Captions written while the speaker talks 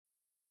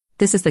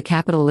This is the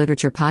Capital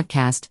Literature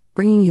Podcast,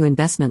 bringing you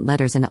investment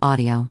letters in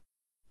audio.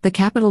 The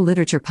Capital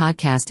Literature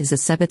Podcast is a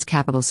Sebitz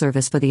Capital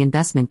service for the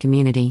investment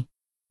community.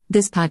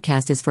 This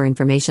podcast is for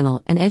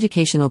informational and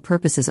educational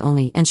purposes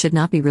only and should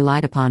not be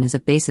relied upon as a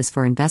basis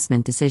for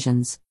investment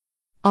decisions.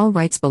 All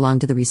rights belong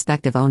to the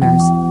respective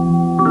owners.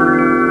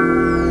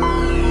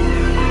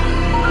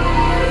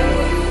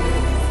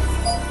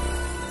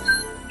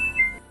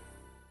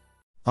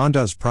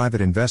 Ondas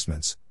Private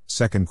Investments,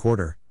 Second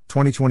Quarter,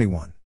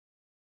 2021.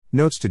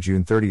 Notes to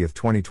June 30,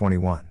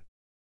 2021.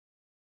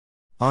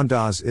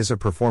 Ondas is a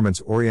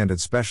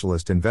performance-oriented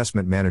specialist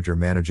investment manager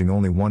managing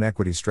only one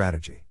equity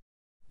strategy.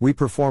 We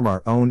perform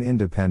our own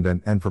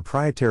independent and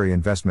proprietary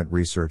investment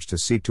research to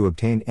seek to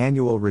obtain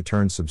annual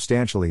returns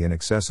substantially in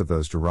excess of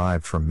those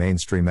derived from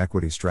mainstream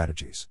equity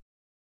strategies.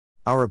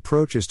 Our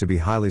approach is to be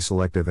highly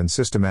selective and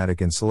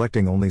systematic in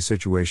selecting only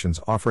situations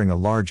offering a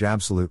large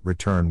absolute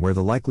return where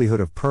the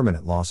likelihood of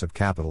permanent loss of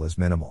capital is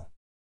minimal.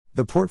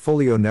 The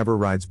portfolio never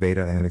rides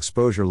beta and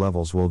exposure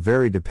levels will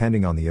vary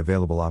depending on the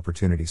available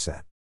opportunity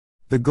set.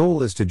 The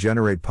goal is to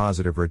generate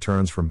positive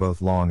returns from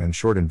both long and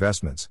short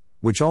investments,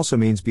 which also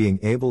means being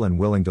able and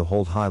willing to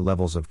hold high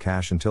levels of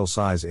cash until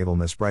size-able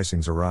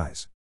mispricings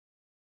arise.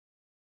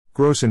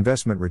 Gross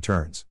investment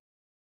returns.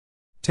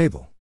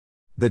 Table.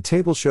 The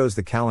table shows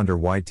the calendar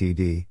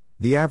YTD,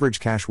 the average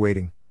cash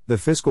weighting, the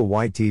fiscal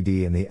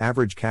YTD and the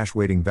average cash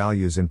weighting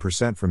values in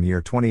percent from year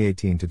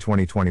 2018 to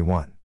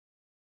 2021.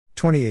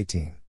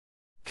 2018.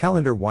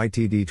 Calendar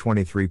YTD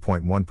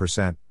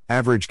 23.1%,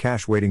 average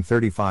cash weighting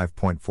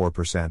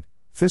 35.4%,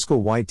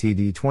 fiscal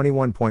YTD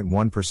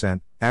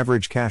 21.1%,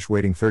 average cash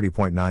weighting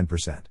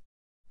 30.9%.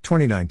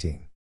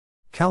 2019.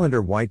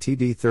 Calendar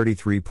YTD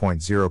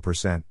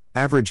 33.0%,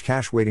 average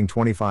cash weighting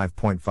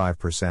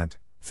 25.5%,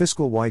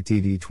 fiscal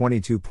YTD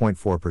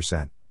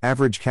 22.4%,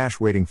 average cash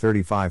weighting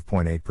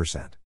 35.8%.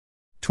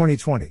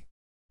 2020.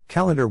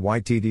 Calendar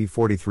YTD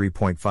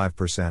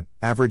 43.5%,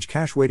 average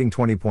cash weighting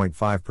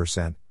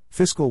 20.5%,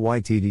 fiscal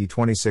YTD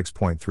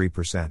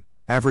 26.3%,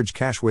 average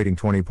cash weighting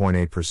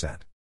 20.8%.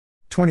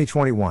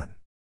 2021.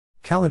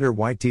 Calendar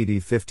YTD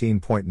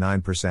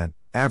 15.9%,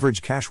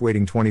 average cash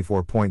weighting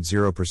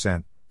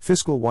 24.0%,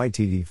 fiscal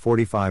YTD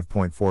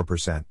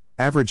 45.4%,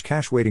 average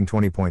cash weighting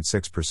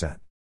 20.6%.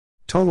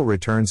 Total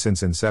return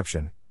since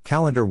inception,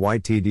 calendar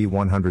YTD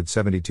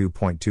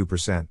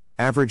 172.2%,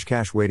 average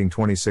cash weighting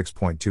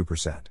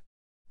 26.2%.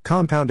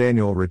 Compound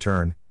annual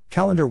return,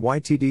 calendar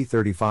YTD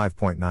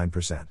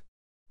 35.9%.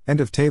 End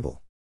of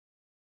table.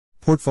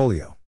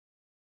 Portfolio.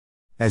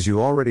 As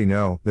you already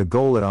know, the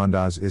goal at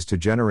Ondas is to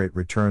generate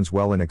returns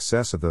well in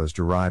excess of those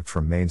derived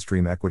from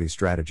mainstream equity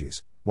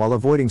strategies, while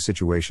avoiding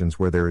situations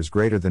where there is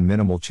greater than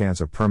minimal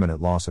chance of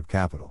permanent loss of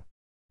capital.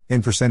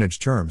 In percentage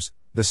terms,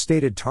 the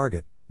stated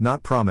target,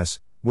 not promise,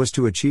 was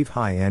to achieve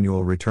high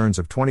annual returns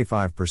of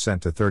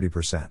 25% to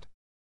 30%.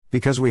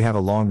 Because we have a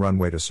long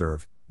runway to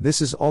serve, this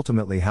is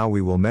ultimately how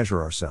we will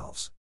measure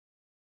ourselves.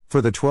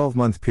 For the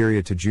 12-month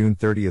period to June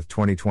 30,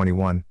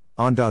 2021,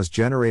 Ondas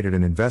generated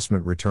an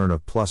investment return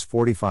of plus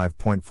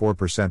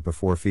 45.4%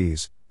 before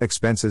fees,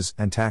 expenses,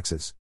 and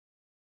taxes.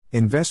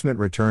 Investment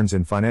returns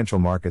in financial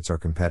markets are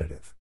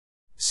competitive.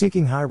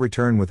 Seeking high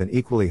return with an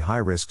equally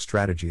high-risk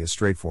strategy is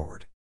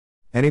straightforward.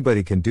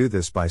 Anybody can do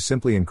this by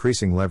simply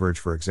increasing leverage,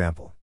 for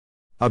example.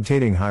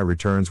 Obtaining high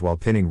returns while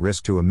pinning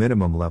risk to a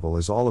minimum level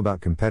is all about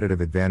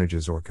competitive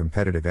advantages or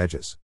competitive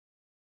edges.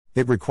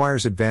 It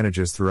requires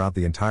advantages throughout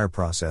the entire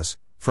process,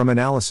 from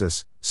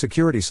analysis,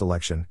 security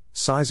selection,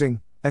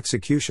 sizing,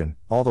 execution,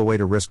 all the way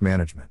to risk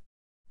management.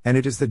 And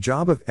it is the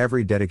job of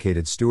every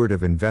dedicated steward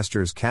of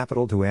investors'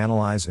 capital to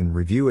analyze and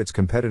review its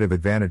competitive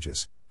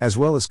advantages, as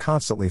well as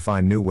constantly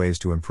find new ways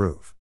to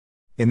improve.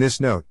 In this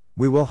note,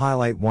 we will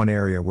highlight one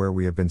area where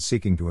we have been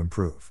seeking to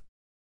improve.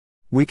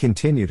 We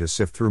continue to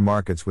sift through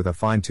markets with a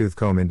fine-tooth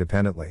comb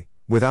independently,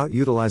 without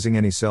utilizing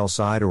any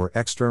sell-side or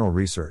external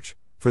research,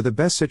 for the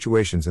best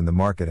situations in the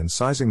market and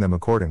sizing them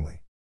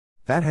accordingly.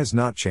 That has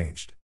not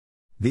changed.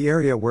 The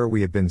area where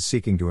we have been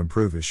seeking to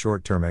improve is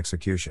short-term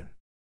execution.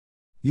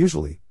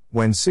 Usually,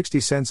 when 60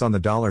 cents on the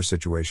dollar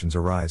situations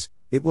arise,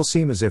 it will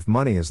seem as if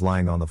money is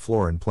lying on the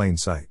floor in plain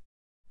sight.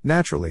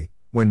 Naturally,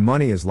 when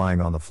money is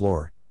lying on the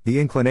floor, the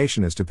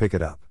inclination is to pick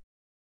it up.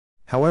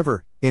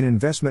 However, in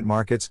investment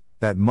markets,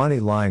 that money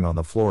lying on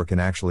the floor can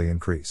actually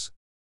increase.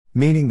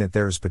 Meaning that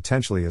there is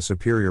potentially a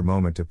superior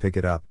moment to pick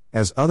it up,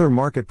 as other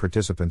market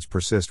participants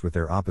persist with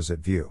their opposite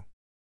view.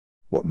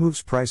 What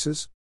moves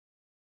prices?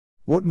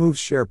 What moves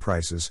share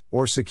prices,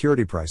 or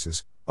security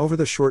prices, over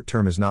the short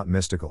term is not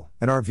mystical,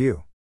 in our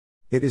view.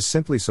 It is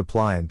simply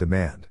supply and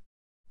demand.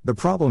 The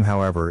problem,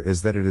 however,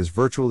 is that it is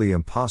virtually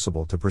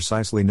impossible to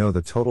precisely know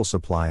the total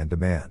supply and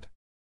demand.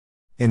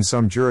 In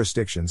some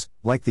jurisdictions,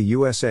 like the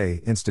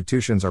USA,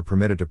 institutions are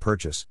permitted to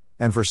purchase,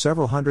 and for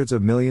several hundreds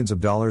of millions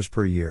of dollars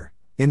per year,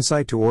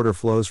 insight to order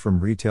flows from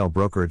retail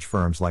brokerage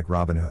firms like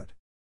Robinhood.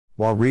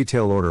 While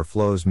retail order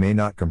flows may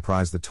not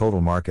comprise the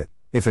total market,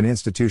 If an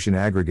institution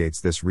aggregates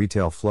this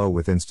retail flow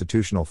with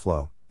institutional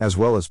flow, as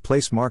well as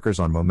place markers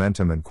on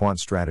momentum and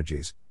quant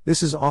strategies,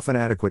 this is often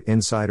adequate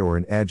insight or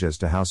an edge as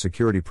to how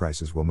security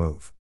prices will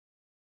move.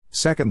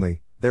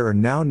 Secondly, there are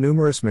now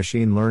numerous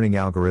machine learning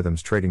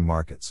algorithms trading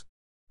markets.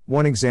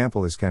 One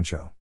example is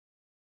Kensho,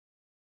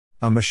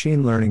 a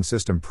machine learning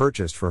system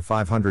purchased for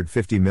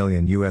 $550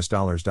 million.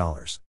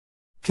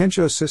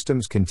 Kensho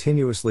systems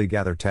continuously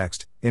gather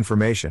text,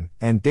 information,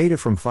 and data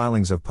from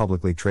filings of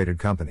publicly traded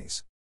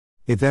companies.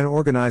 It then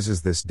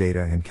organizes this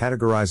data and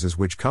categorizes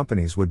which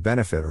companies would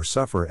benefit or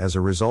suffer as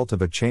a result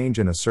of a change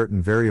in a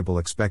certain variable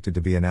expected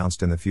to be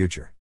announced in the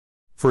future.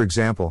 For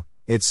example,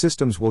 its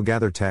systems will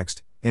gather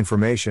text,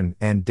 information,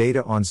 and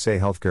data on, say,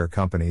 healthcare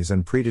companies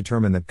and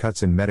predetermine that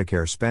cuts in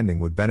Medicare spending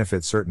would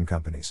benefit certain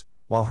companies,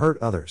 while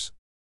hurt others.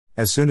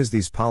 As soon as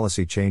these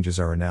policy changes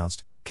are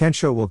announced,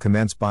 Kensho will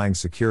commence buying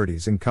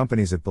securities in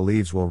companies it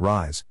believes will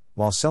rise,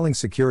 while selling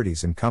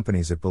securities in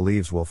companies it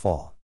believes will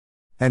fall.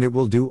 And it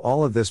will do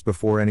all of this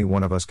before any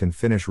one of us can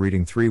finish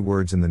reading 3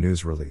 words in the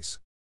news release.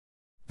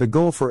 The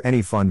goal for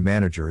any fund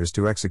manager is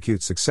to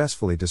execute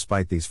successfully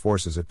despite these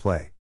forces at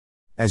play.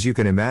 As you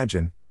can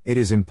imagine, it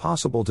is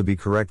impossible to be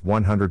correct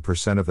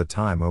 100% of the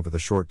time over the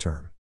short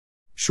term.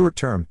 Short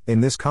term,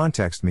 in this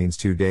context, means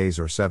 2 days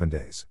or 7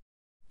 days.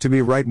 To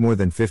be right more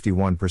than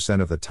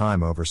 51% of the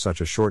time over such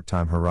a short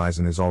time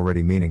horizon is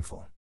already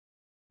meaningful.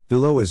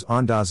 Below is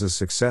Ondas's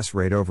success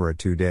rate over a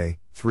 2-day,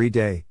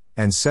 3-day,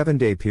 and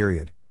 7-day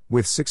period,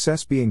 with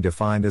success being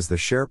defined as the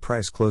share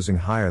price closing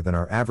higher than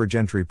our average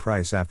entry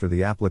price after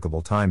the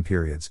applicable time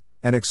periods,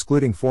 and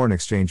excluding foreign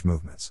exchange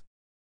movements.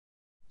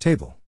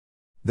 Table.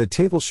 The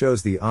table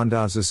shows the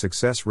Ondas's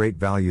success rate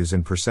values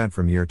in percent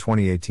from year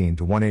 2018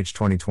 to 1H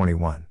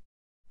 2021.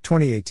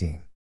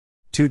 2018.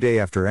 2 day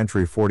after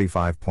entry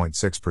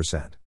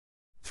 45.6%.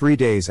 3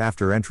 days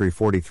after entry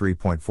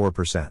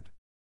 43.4%.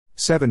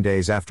 7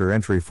 days after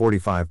entry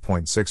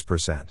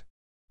 45.6%.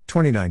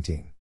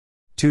 2019.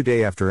 2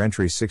 day after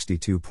entry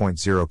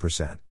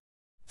 62.0%.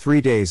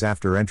 3 days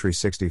after entry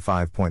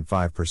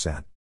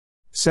 65.5%.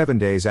 7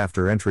 days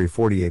after entry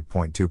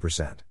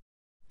 48.2%.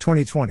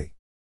 2020.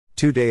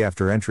 2 day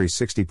after entry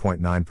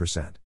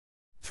 60.9%.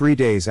 3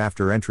 days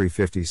after entry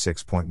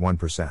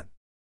 56.1%.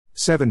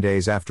 7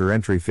 days after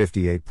entry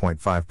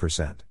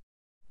 58.5%.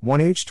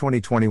 1H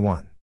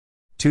 2021.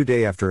 2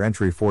 day after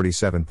entry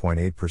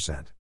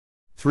 47.8%.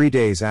 3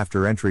 days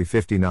after entry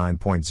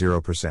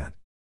 59.0%.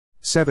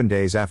 7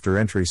 days after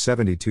entry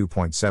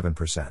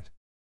 72.7%.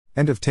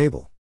 End of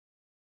table.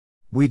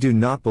 We do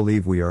not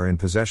believe we are in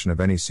possession of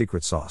any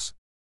secret sauce.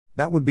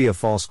 That would be a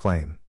false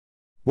claim.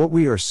 What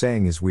we are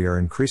saying is we are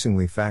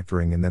increasingly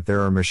factoring in that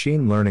there are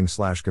machine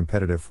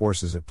learning/competitive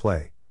forces at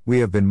play. We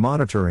have been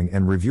monitoring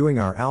and reviewing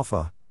our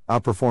alpha,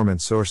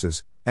 outperformance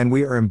sources, and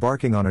we are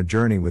embarking on a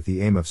journey with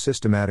the aim of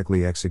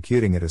systematically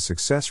executing at a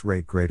success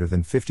rate greater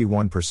than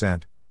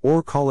 51%,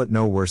 or call it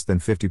no worse than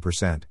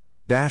 50%,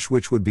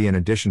 which would be in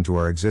addition to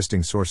our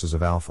existing sources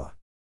of alpha.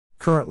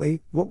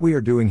 Currently, what we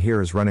are doing here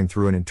is running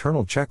through an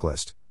internal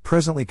checklist,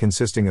 presently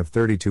consisting of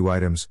 32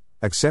 items,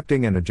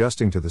 accepting and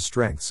adjusting to the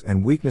strengths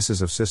and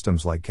weaknesses of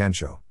systems like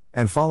Kensho,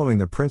 and following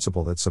the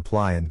principle that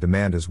supply and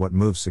demand is what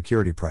moves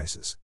security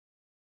prices.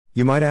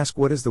 You might ask,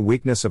 what is the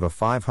weakness of a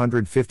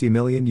 $550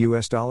 million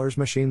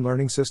machine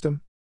learning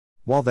system?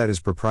 While that is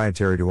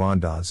proprietary to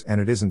Ondas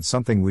and it isn't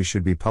something we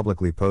should be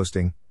publicly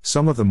posting,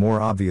 some of the more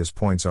obvious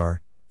points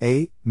are: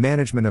 A.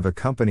 Management of a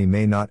company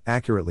may not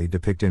accurately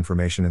depict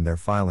information in their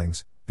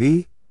filings.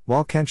 B.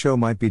 While Kensho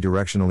might be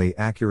directionally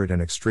accurate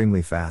and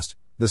extremely fast,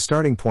 the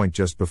starting point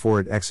just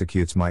before it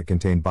executes might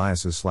contain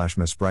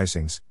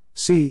biases/mispricings.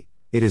 C.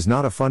 It is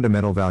not a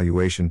fundamental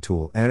valuation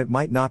tool and it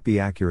might not be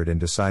accurate in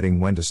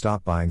deciding when to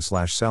stop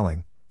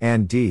buying/selling.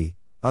 And D.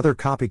 Other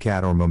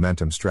copycat or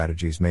momentum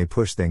strategies may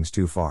push things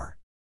too far.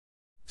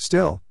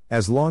 Still,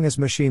 as long as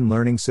machine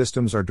learning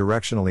systems are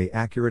directionally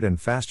accurate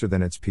and faster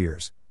than its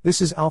peers,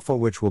 this is alpha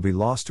which will be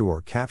lost to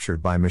or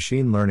captured by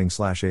machine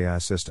learning/AI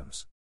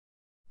systems.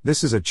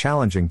 This is a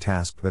challenging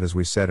task, but as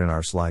we said in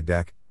our slide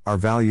deck, our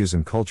values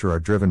and culture are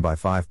driven by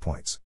 5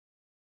 points.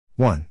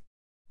 1.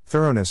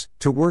 Thoroughness,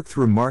 to work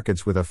through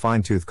markets with a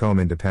fine-tooth comb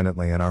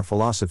independently, and our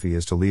philosophy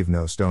is to leave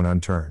no stone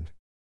unturned.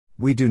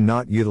 We do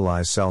not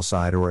utilize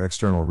sell-side or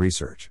external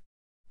research.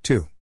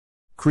 2.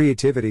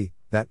 Creativity,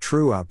 that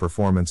true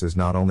outperformance is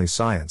not only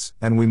science,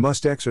 and we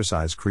must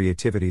exercise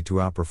creativity to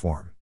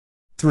outperform.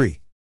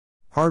 3.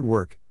 Hard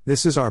work,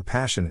 this is our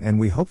passion and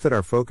we hope that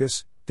our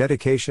focus,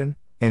 dedication,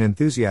 and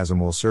enthusiasm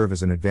will serve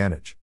as an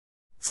advantage.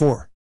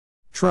 4.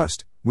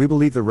 Trust, we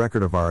believe the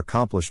record of our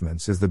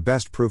accomplishments is the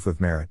best proof of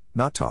merit,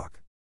 not talk.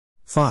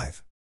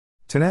 5.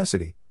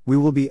 Tenacity, we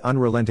will be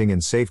unrelenting in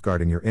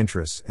safeguarding your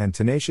interests and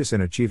tenacious in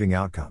achieving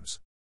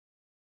outcomes.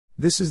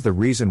 This is the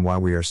reason why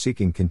we are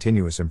seeking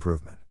continuous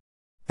improvement.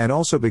 And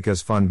also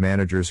because fund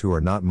managers who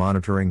are not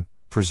monitoring,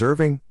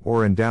 preserving,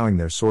 or endowing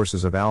their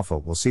sources of alpha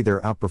will see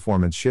their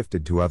outperformance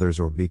shifted to others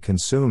or be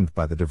consumed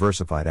by the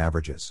diversified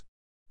averages.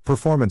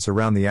 Performance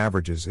around the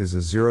averages is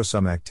a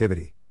zero-sum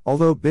activity,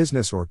 although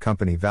business or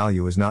company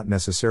value is not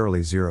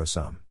necessarily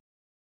zero-sum.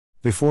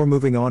 Before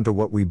moving on to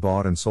what we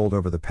bought and sold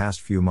over the past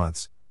few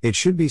months, it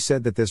should be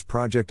said that this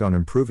project on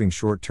improving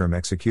short-term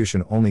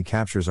execution only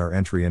captures our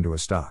entry into a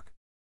stock.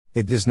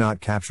 It does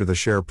not capture the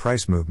share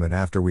price movement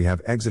after we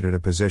have exited a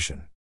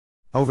position.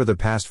 Over the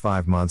past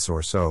 5 months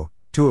or so,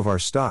 2 of our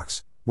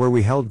stocks, where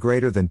we held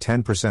greater than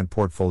 10%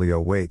 portfolio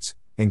weights,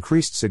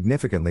 increased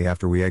significantly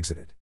after we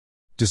exited.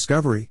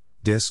 Discovery,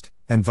 DISC,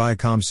 and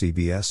Viacom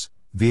CBS,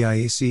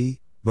 VIAC,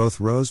 both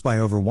rose by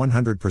over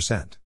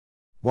 100%.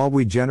 While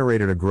we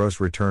generated a gross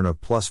return of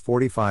plus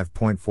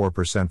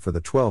 45.4% for the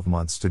 12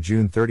 months to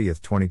June 30,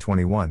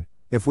 2021,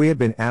 if we had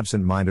been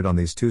absent-minded on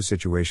these 2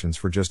 situations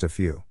for just a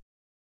few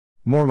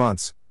more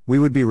months, we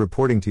would be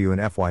reporting to you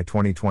an FY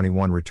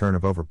 2021 return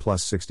of over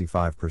plus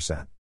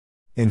 65%.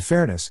 In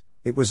fairness,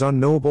 it was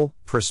unknowable,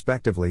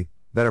 prospectively,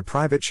 that a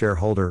private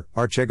shareholder,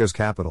 Archegos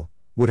Capital,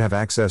 would have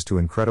access to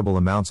incredible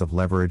amounts of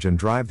leverage and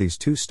drive these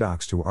 2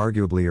 stocks to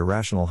arguably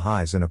irrational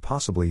highs in a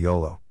possibly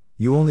YOLO,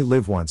 you only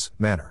live once,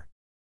 manner.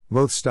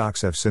 Both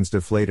stocks have since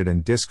deflated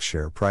and DISC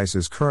share price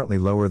is currently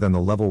lower than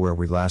the level where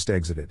we last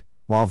exited,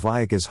 while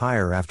VIAC is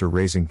higher after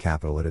raising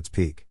capital at its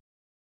peak.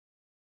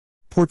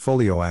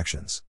 Portfolio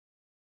actions.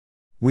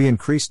 We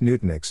increased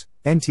Nutanix,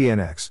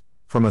 NTNX,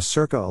 from a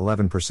circa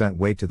 11%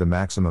 weight to the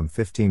maximum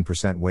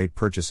 15% weight,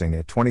 purchasing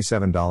at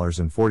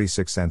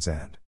 $27.46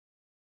 and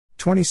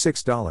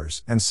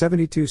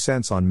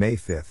 $26.72 on May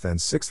 5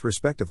 and 6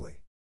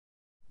 respectively.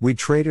 We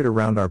traded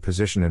around our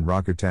position in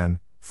Rakuten,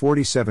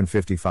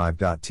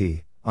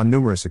 4755.T, on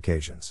numerous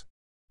occasions.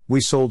 We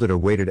sold at a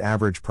weighted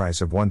average price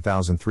of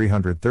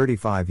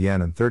 1,335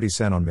 yen and 30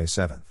 cents on May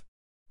 7.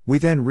 We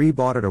then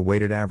rebought at a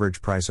weighted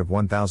average price of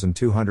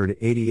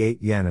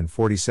 1,288 yen and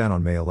 40 cents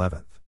on May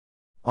 11.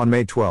 On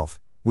May 12,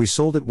 we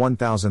sold at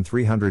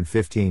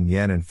 1,315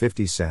 yen and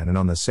 50 cents and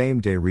on the same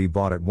day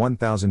rebought at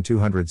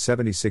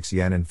 1,276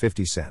 yen and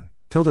 50 cents,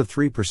 till a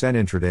 3%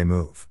 intraday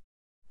move.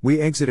 We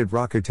exited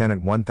Rakuten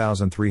at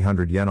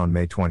 1,300 yen on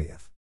May 20.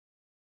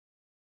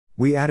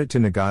 We added to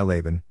Nagai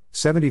Laban,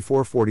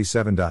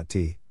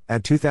 7447.T,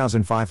 at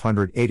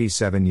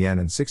 2,587 yen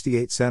and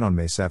 68 cents on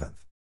May 7.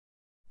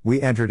 We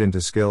entered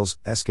into Skills,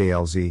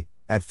 SKLZ,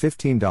 at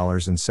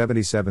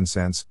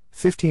 $15.77,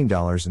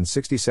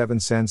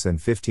 $15.67 and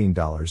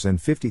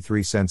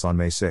 $15.53 on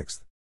May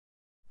 6.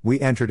 We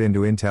entered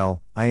into Intel,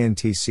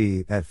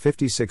 INTC, at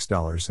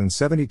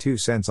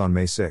 $56.72 on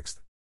May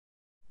 6.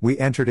 We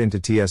entered into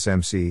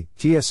TSMC,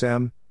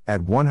 TSM,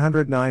 at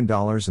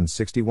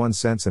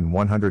 $109.61 and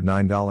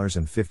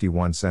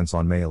 $109.51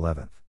 on May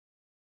 11.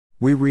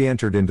 We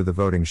re-entered into the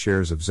voting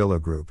shares of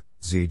Zillow Group,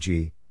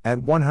 ZG, at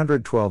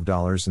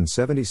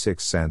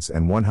 $112.76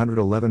 and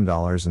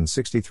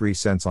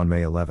 $111.63 on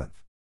May 11.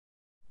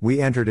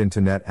 We entered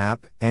into NetApp,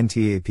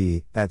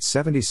 NTAP, at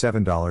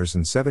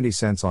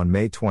 $77.70 on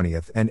May 20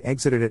 and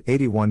exited at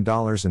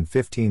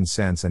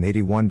 $81.15 and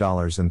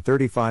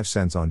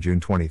 $81.35 on June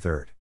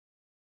 23.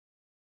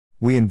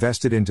 We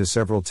invested into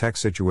several tech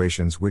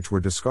situations which were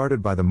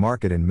discarded by the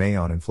market in May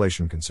on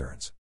inflation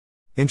concerns.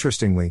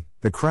 Interestingly,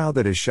 the crowd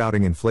that is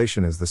shouting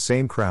inflation is the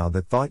same crowd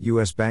that thought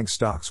US bank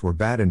stocks were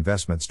bad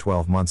investments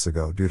 12 months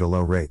ago due to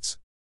low rates.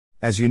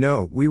 As you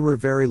know, we were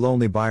very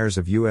lonely buyers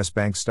of US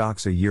bank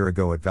stocks a year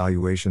ago at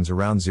valuations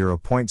around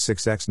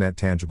 0.6x net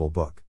tangible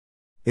book.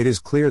 It is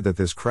clear that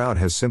this crowd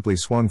has simply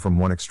swung from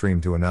one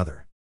extreme to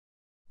another.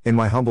 In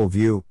my humble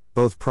view,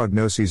 both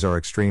prognoses are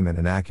extreme and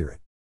inaccurate.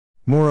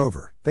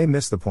 Moreover, they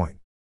miss the point.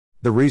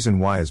 The reason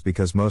why is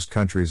because most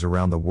countries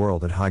around the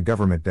world had high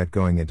government debt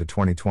going into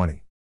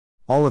 2020.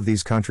 All of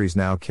these countries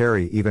now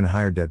carry even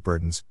higher debt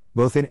burdens,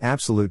 both in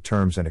absolute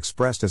terms and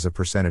expressed as a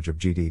percentage of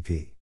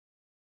GDP.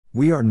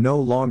 We are no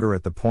longer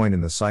at the point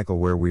in the cycle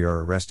where we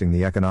are arresting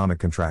the economic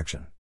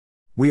contraction.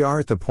 We are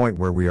at the point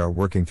where we are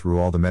working through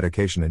all the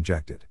medication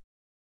injected.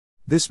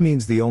 This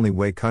means the only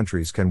way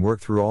countries can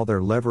work through all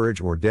their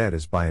leverage or debt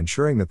is by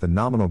ensuring that the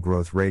nominal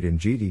growth rate in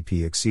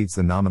GDP exceeds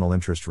the nominal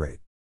interest rate.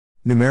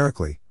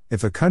 Numerically,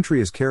 if a country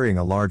is carrying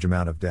a large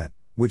amount of debt,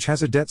 which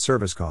has a debt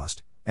service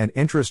cost, and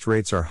interest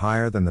rates are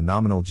higher than the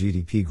nominal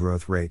GDP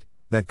growth rate,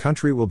 that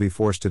country will be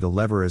forced to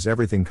delever as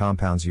everything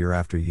compounds year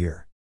after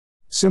year.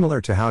 Similar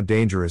to how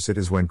dangerous it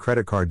is when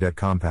credit card debt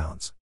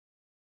compounds.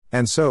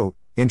 And so,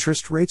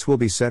 interest rates will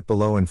be set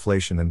below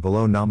inflation and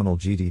below nominal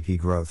GDP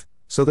growth,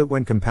 so that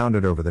when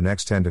compounded over the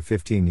next 10 to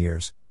 15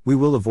 years, we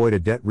will avoid a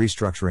debt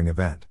restructuring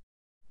event.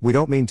 We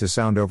don't mean to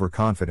sound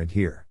overconfident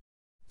here.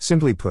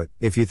 Simply put,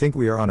 if you think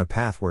we are on a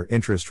path where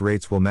interest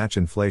rates will match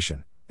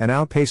inflation, and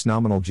outpace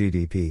nominal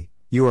GDP,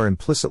 you are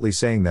implicitly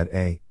saying that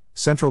A,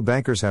 central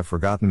bankers have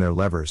forgotten their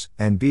levers,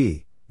 and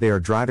B, they are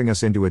driving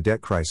us into a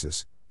debt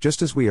crisis,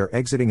 just as we are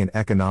exiting an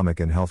economic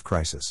and health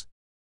crisis.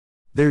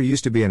 There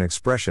used to be an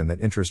expression that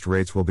interest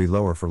rates will be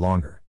lower for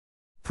longer.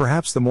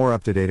 Perhaps the more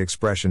up-to-date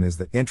expression is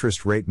that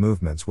interest rate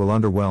movements will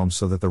underwhelm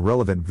so that the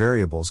relevant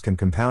variables can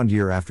compound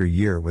year after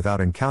year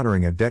without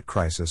encountering a debt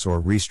crisis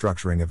or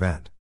restructuring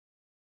event.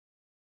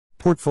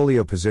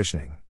 Portfolio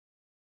positioning.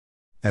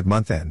 At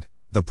month end,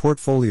 the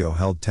portfolio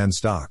held 10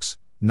 stocks,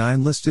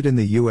 9 listed in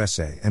the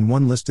USA and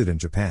 1 listed in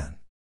Japan.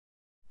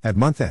 At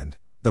month end,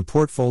 The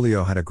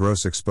portfolio had a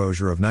gross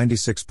exposure of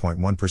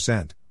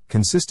 96.1%,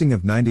 consisting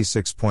of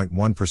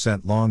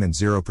 96.1% long and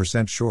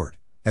 0% short,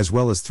 as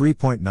well as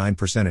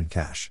 3.9% in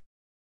cash.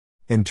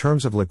 In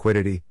terms of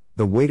liquidity,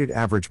 the weighted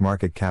average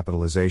market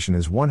capitalization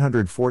is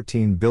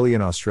 114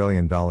 billion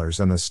Australian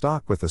dollars and the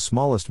stock with the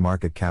smallest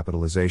market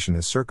capitalization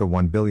is circa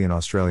 1 billion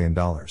Australian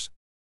dollars.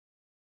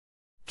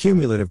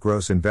 Cumulative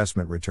gross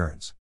investment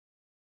returns.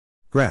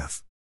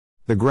 Graph.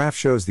 The graph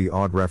shows the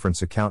odd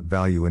reference account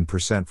value in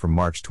percent from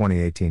March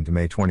 2018 to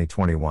May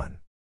 2021.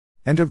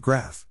 End of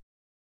graph.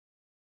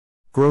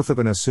 Growth of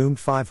an assumed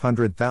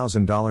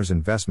 $500,000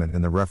 investment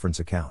in the reference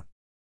account.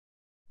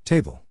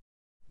 Table.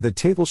 The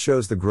table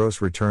shows the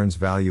gross returns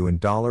value in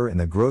dollar and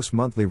the gross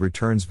monthly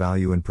returns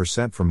value in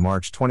percent from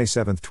March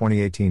 27,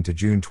 2018 to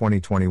June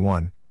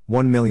 2021,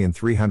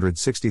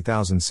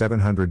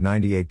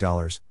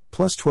 $1,360,798,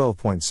 plus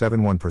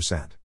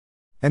 12.71%.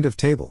 End of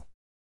table.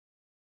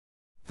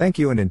 Thank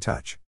you and in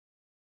touch.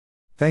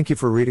 Thank you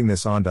for reading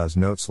this Ondas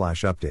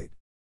note/update.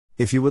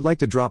 If you would like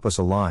to drop us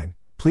a line,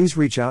 please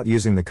reach out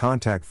using the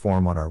contact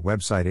form on our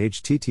website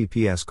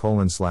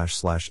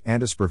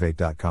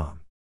https://andasprivate.com.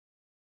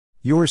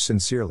 Yours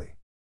sincerely,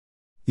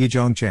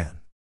 Yijong Chan.